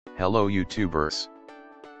Hello YouTubers.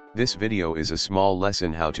 This video is a small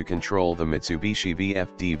lesson how to control the Mitsubishi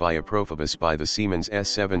VFD via Profibus by the Siemens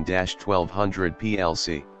S7-1200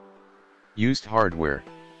 PLC. Used hardware: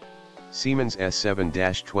 Siemens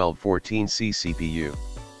S7-1214C CPU,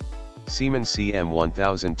 Siemens CM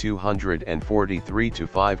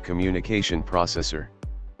 1243-5 communication processor,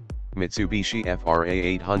 Mitsubishi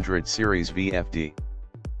FR-A800 series VFD,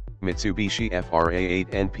 Mitsubishi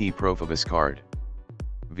FR-A8NP PROFIBUS card,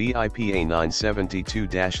 VIPA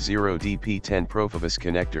 972-0DP10 Profibus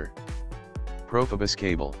connector, Profibus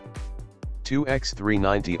cable,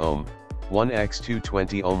 2x390 ohm,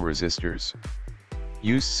 1x220 ohm resistors.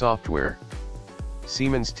 Used software: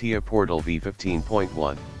 Siemens TIA Portal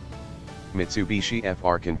v15.1, Mitsubishi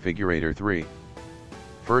FR Configurator 3.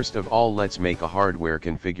 First of all, let's make a hardware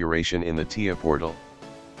configuration in the TIA Portal.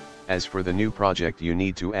 As for the new project, you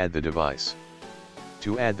need to add the device.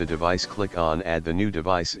 To add the device, click on Add the new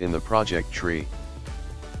device in the project tree.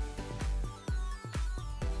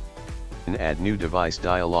 An Add New Device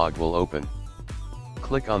dialog will open.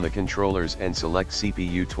 Click on the controllers and select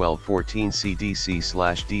CPU 1214C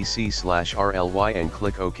DC/DC/RLY and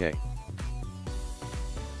click OK.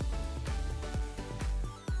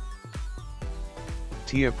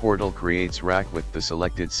 TIA Portal creates rack with the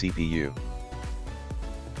selected CPU.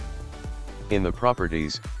 In the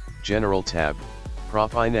Properties, General tab,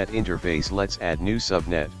 Profinet interface, let's add new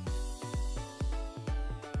subnet.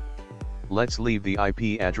 Let's leave the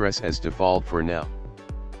IP address as default for now.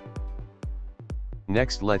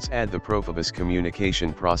 Next, let's add the Profibus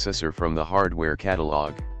communication processor from the hardware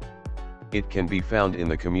catalog. It can be found in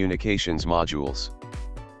the communications modules.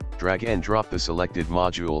 Drag and drop the selected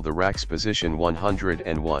module the rack's position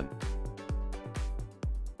 101.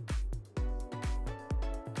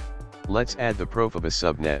 Let's add the Profibus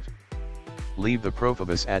subnet. Leave the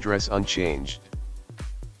Profibus address unchanged.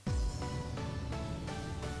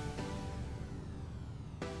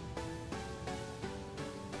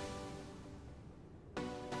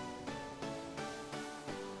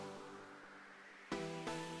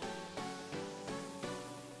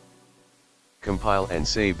 Compile and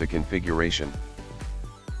save the configuration.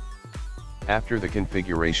 After the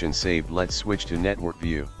configuration saved, let's switch to network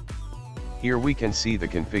view. Here we can see the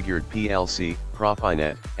configured PLC,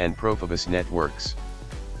 Profinet, and Profibus networks.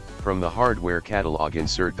 From the hardware catalog,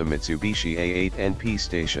 insert the Mitsubishi A8NP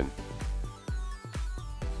station.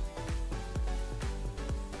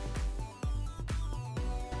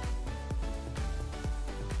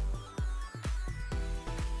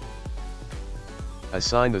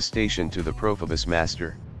 Assign the station to the Profibus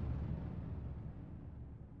master.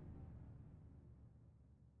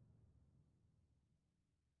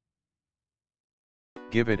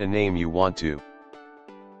 Give it a name you want to.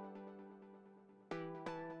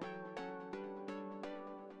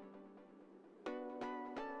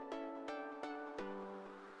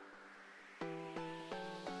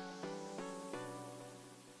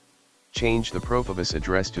 Change the Profibus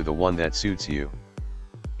address to the one that suits you.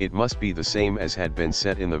 It must be the same as had been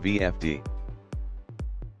set in the VFD.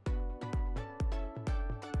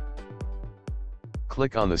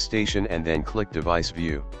 Click on the station and then click Device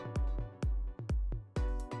View.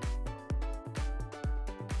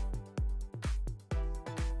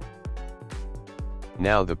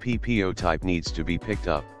 Now the PPO type needs to be picked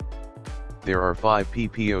up. There are 5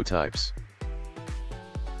 PPO types.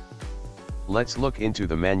 Let's look into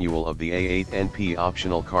the manual of the A8NP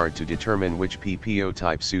optional card to determine which PPO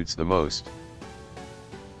type suits the most.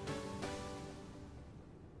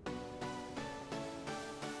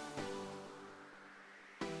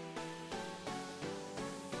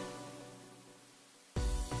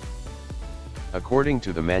 According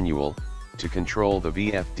to the manual, to control the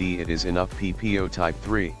VFD it is enough PPO type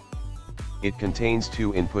 3. It contains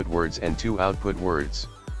 2 input words and 2 output words.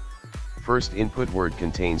 First input word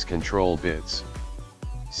contains control bits.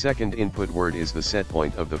 Second input word is the set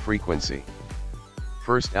point of the frequency.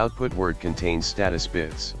 First output word contains status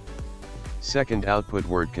bits. Second output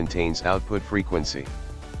word contains output frequency.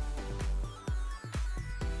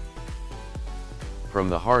 From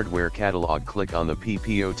the hardware catalog, click on the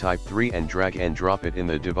PPO type 3 and drag and drop it in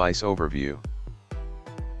the device overview.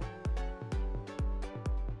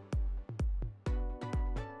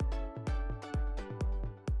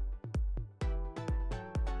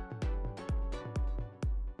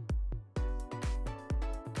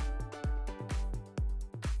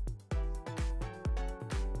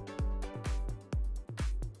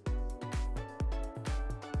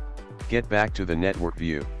 Get back to the network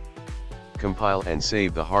view. Compile and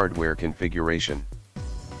save the hardware configuration.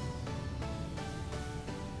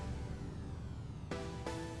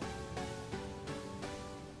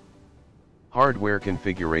 Hardware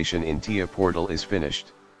configuration in TIA Portal is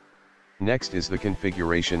finished. Next is the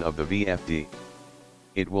configuration of the VFD.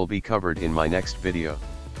 It will be covered in my next video.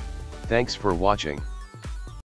 Thanks for watching.